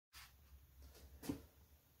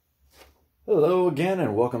Hello again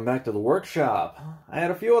and welcome back to the workshop. I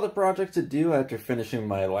had a few other projects to do after finishing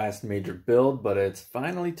my last major build, but it's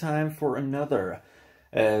finally time for another.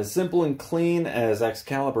 As simple and clean as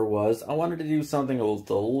Excalibur was, I wanted to do something with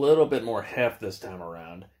a little bit more heft this time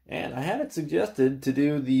around. And I had it suggested to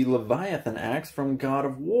do the Leviathan Axe from God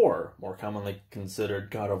of War, more commonly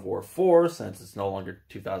considered God of War 4 since it's no longer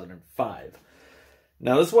 2005.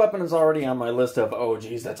 Now, this weapon is already on my list of, oh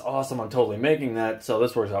geez, that's awesome, I'm totally making that, so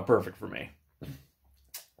this works out perfect for me.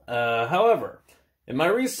 However, in my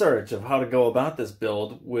research of how to go about this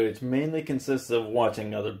build, which mainly consists of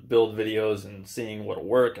watching other build videos and seeing what'll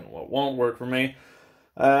work and what won't work for me,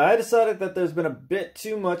 I decided that there's been a bit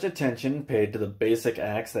too much attention paid to the basic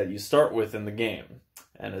axe that you start with in the game.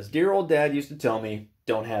 And as dear old dad used to tell me,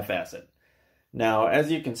 don't half-ass it. Now,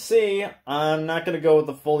 as you can see, I'm not going to go with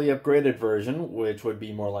the fully upgraded version, which would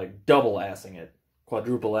be more like double-assing it.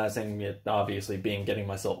 Quadruple-assing it, obviously, being getting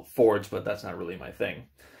myself a forge, but that's not really my thing.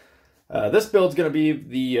 This build's going to be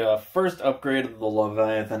the first upgrade of the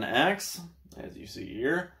Leviathan Axe, as you see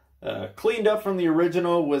here. Cleaned up from the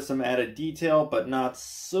original with some added detail, but not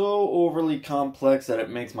so overly complex that it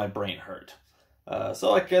makes my brain hurt.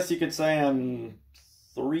 So I guess you could say I'm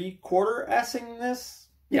 3/4-assing this?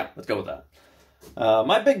 Yeah, let's go with that.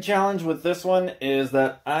 My big challenge with this one is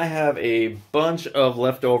that I have a bunch of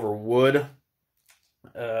leftover wood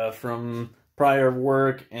from prior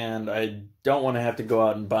work, and I don't want to have to go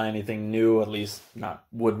out and buy anything new, at least not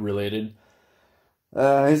wood related.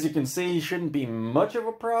 As you can see, shouldn't be much of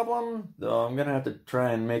a problem, though I'm going to have to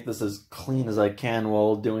try and make this as clean as I can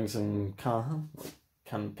while doing some what's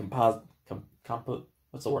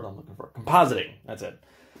the word I'm looking for? Compositing, that's it.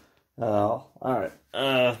 Alright,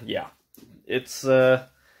 yeah. It's going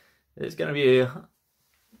to be a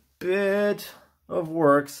bit of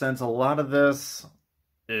work since a lot of this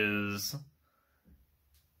is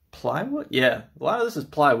plywood? Yeah, a lot of this is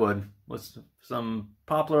plywood with some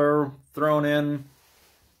poplar thrown in.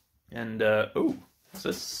 And, ooh, what's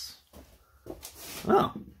this?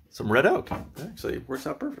 Oh, some red oak. Actually, it works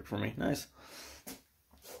out perfect for me. Nice.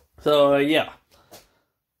 So, yeah.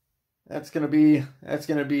 That's gonna be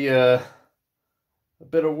a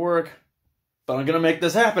bit of work. But I'm going to make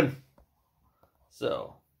this happen.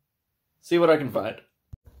 So, see what I can find.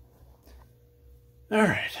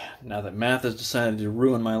 Alright, now that math has decided to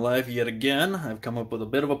ruin my life yet again, I've come up with a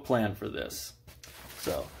bit of a plan for this.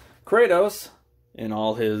 So, Kratos, in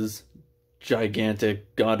all his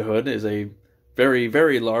gigantic godhood, is a very,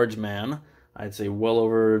 very large man. I'd say well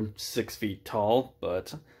over 6 feet tall,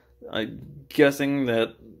 but I'm guessing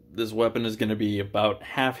that this weapon is going to be about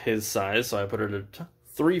half his size, so I put it at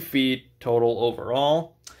 3 feet total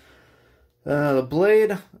overall. The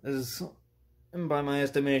blade is, by my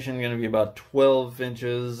estimation, going to be about 12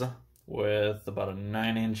 inches with about a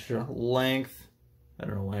 9-inch length. I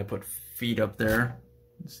don't know why I put feet up there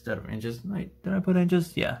instead of inches. Did I put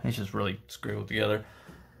inches? Yeah, inches really screwed together.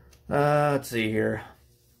 Let's see here.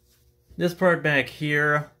 This part back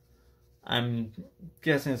here, I'm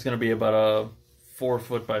guessing it's going to be about a 4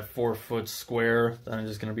 foot by 4 foot square that I'm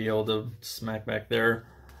just going to be able to smack back there.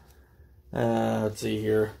 Let's see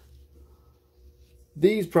here.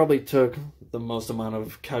 These probably took the most amount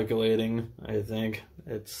of calculating, I think.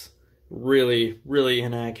 It's really, really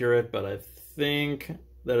inaccurate, but I think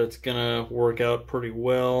that it's going to work out pretty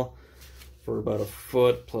well for about a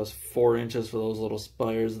foot plus 4 inches for those little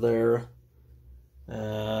spires there.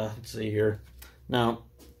 Let's see here. Now,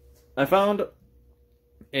 I found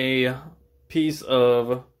a piece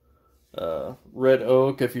of red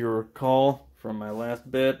oak, if you recall, from my last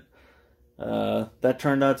bit. That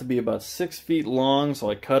turned out to be about 6 feet long, so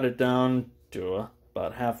I cut it down to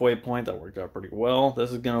about halfway point. That worked out pretty well.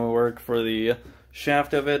 This is going to work for the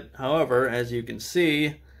shaft of it. However, as you can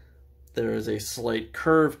see, there is a slight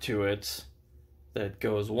curve to it that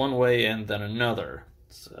goes one way and then another.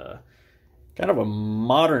 It's kind of a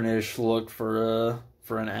modern-ish look for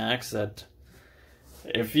an axe that,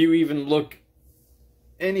 if you even look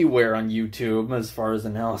anywhere on YouTube as far as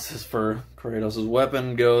analysis for Kratos'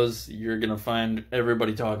 weapon goes, you're gonna find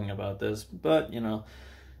everybody talking about this. But, you know,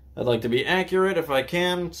 I'd like to be accurate if I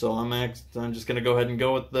can, so I'm just gonna go ahead and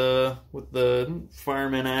go with the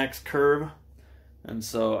fireman axe curve. And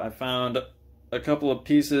so I found a couple of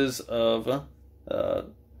pieces of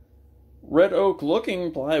red oak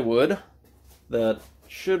looking plywood that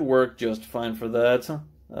should work just fine for that.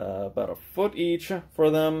 About a foot each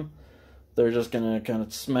for them. They're just going to kind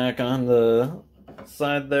of smack on the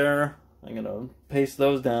side there. I'm going to paste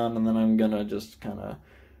those down, and then I'm going to just kind of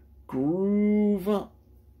groove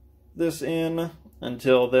this in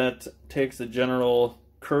until that takes the general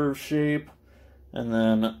curve shape. and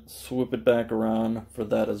then swoop it back around for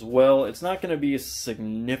that as well. It's not going to be a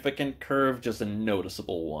significant curve, just a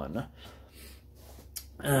noticeable one.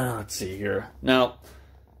 Let's see here. Now,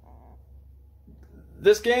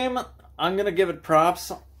 this game, I'm going to give it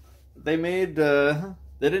props. They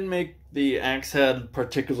didn't make the axe head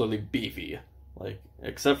particularly beefy. Like,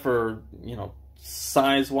 except for, you know,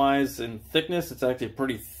 size-wise and thickness, it's actually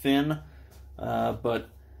pretty thin. But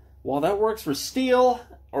while that works for steel,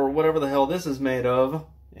 or whatever the hell this is made of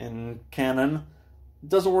in canon, it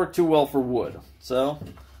doesn't work too well for wood. So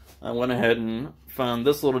I went ahead and found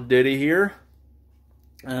this little ditty here.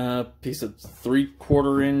 Piece of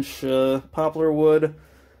 3/4 inch poplar wood.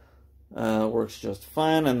 Works just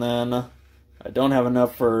fine. And then I don't have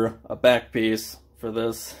enough for a back piece for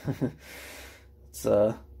this.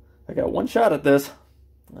 I got one shot at this.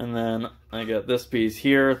 And then I got this piece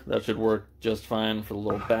here. That should work just fine for the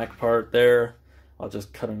little back part there. I'll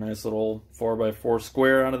just cut a nice little 4x4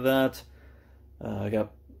 square out of that.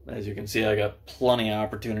 As you can see, I got plenty of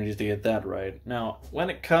opportunities to get that right. Now,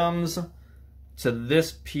 when it comes to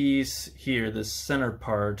this piece here, this center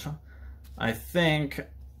part, I think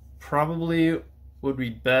probably would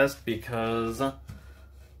be best because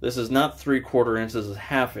this is not 3/4 inch, this is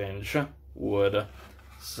 1/2 inch wood.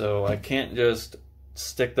 So I can't just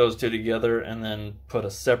stick those two together and then put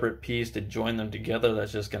a separate piece to join them together.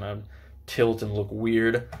 That's just gonna tilt and look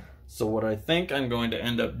weird. So what I think I'm going to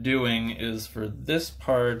end up doing is for this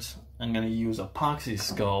part, I'm going to use epoxy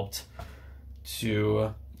sculpt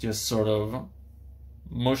to just sort of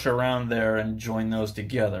mush around there and join those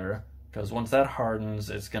together. Because once that hardens,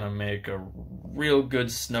 it's going to make a real good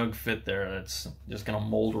snug fit there. It's just going to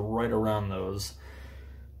mold right around those.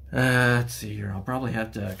 Let's see here. I'll probably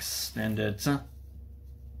have to extend it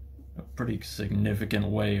a pretty significant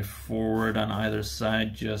way forward on either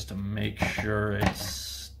side just to make sure it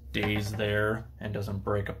stays there and doesn't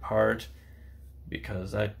break apart,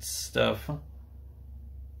 because that stuff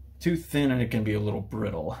too thin and it can be a little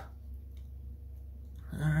brittle.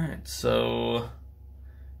 Alright, so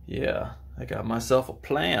yeah, I got myself a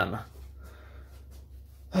plan.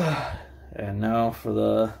 And now for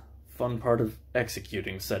the fun part of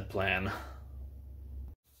executing said plan.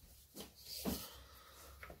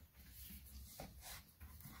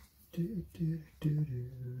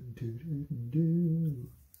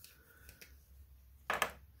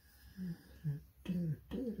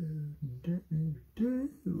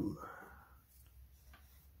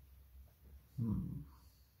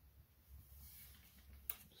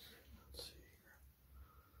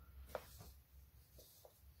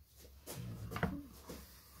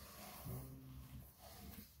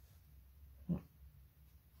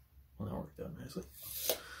 Well, that worked out nicely.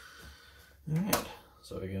 Alright,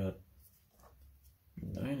 so we got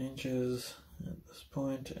 9 inches at this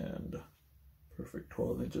point and perfect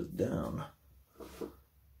 12 inches down.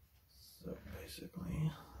 So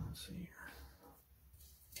basically, let's see here.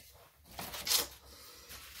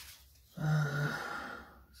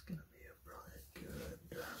 It's gonna be a pretty good.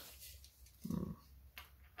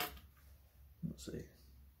 Let's see,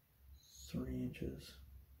 3 inches.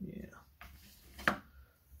 Yeah.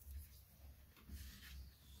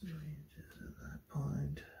 3 inches at that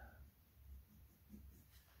point.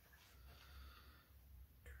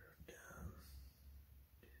 Curve down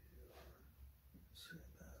to see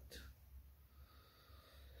that.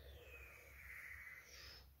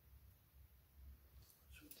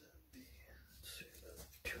 What would that be? Let's see, that's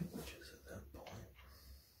 2 inches at that point.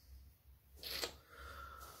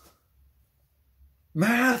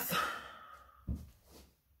 Math!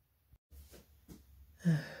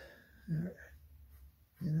 Alright.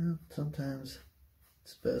 You know, sometimes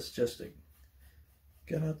it's best just to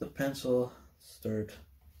get out the pencil, start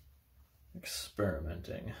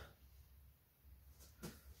experimenting.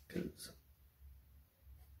 Because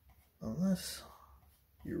unless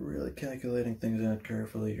you're really calculating things out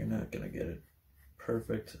carefully, you're not going to get it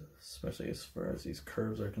perfect, especially as far as these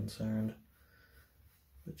curves are concerned.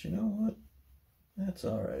 But you know what? That's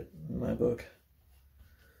alright in my book.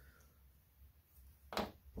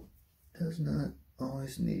 Does not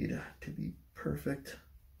always need to be perfect,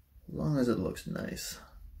 as long as it looks nice.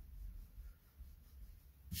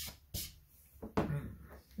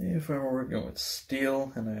 If I were working with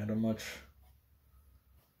steel and I had a much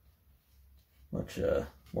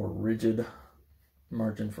more rigid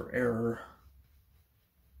margin for error,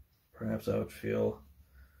 perhaps I would feel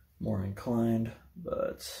more inclined,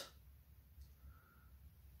 but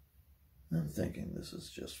I'm thinking this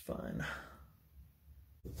is just fine.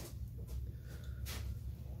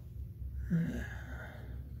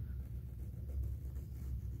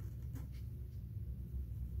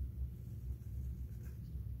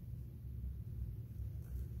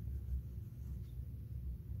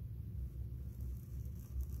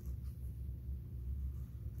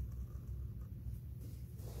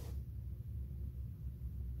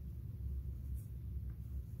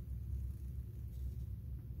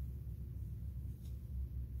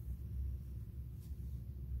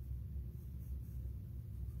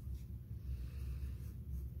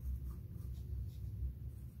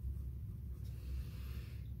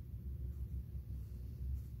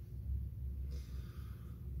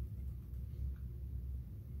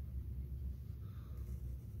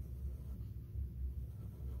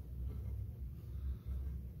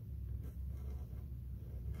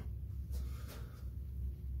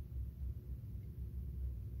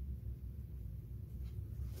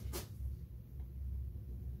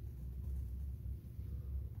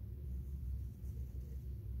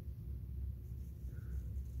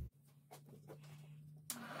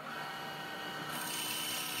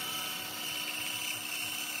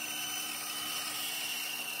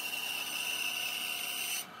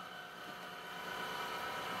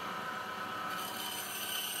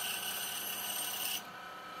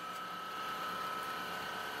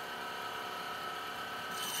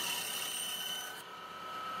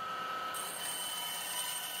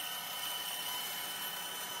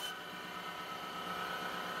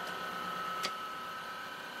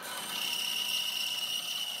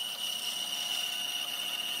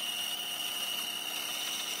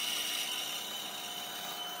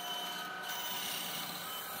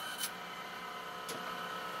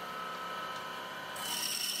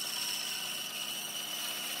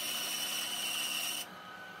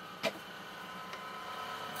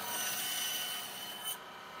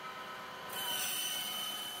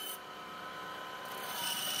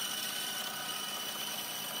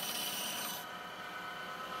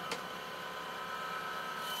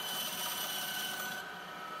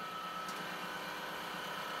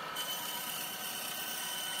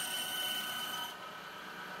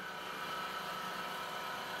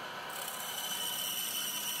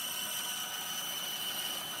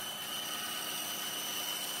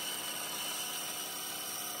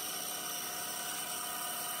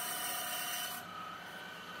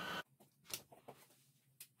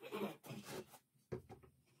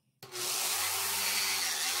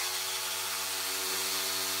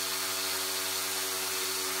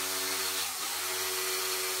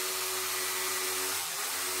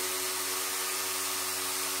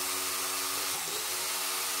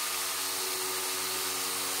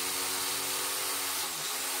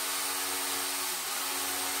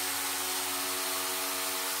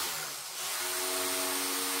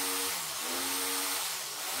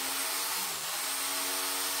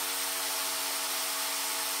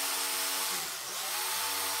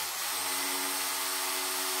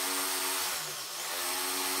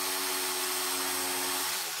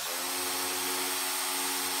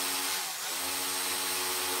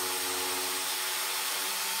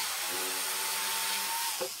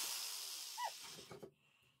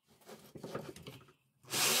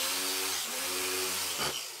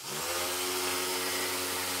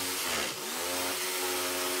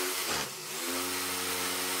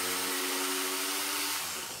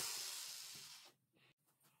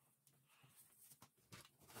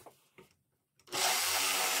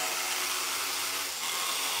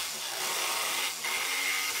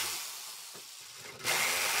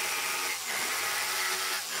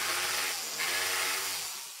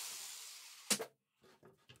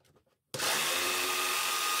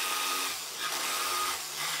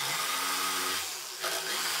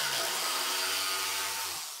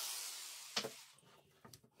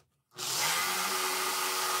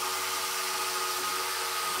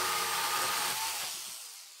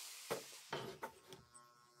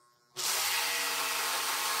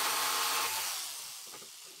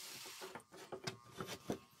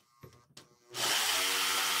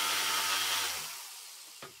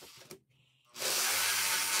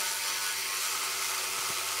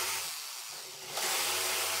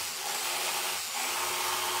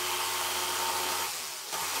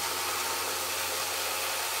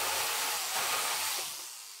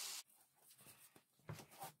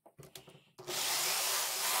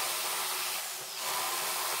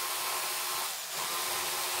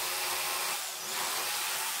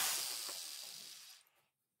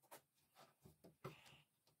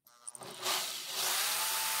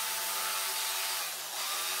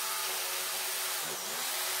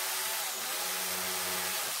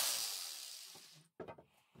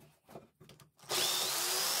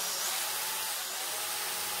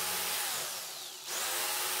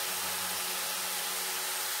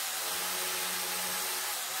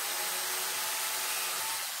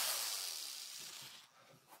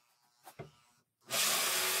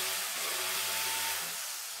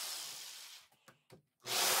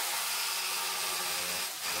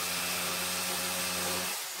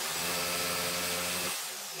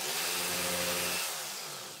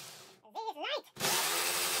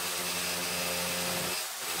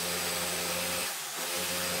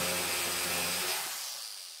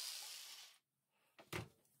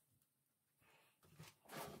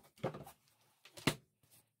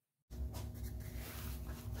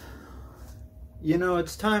 You know,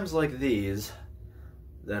 it's times like these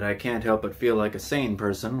that I can't help but feel like a sane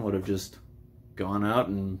person would have just gone out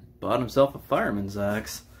and bought himself a fireman's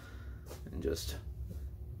axe and just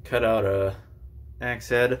cut out a axe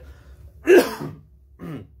head go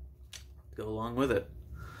along with it.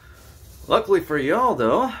 Luckily for y'all,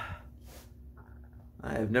 though,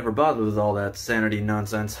 I have never bothered with all that sanity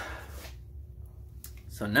nonsense.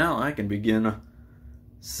 So now I can begin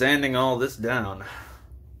sanding all this down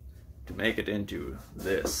to make it into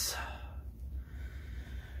this.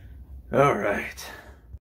 Alright.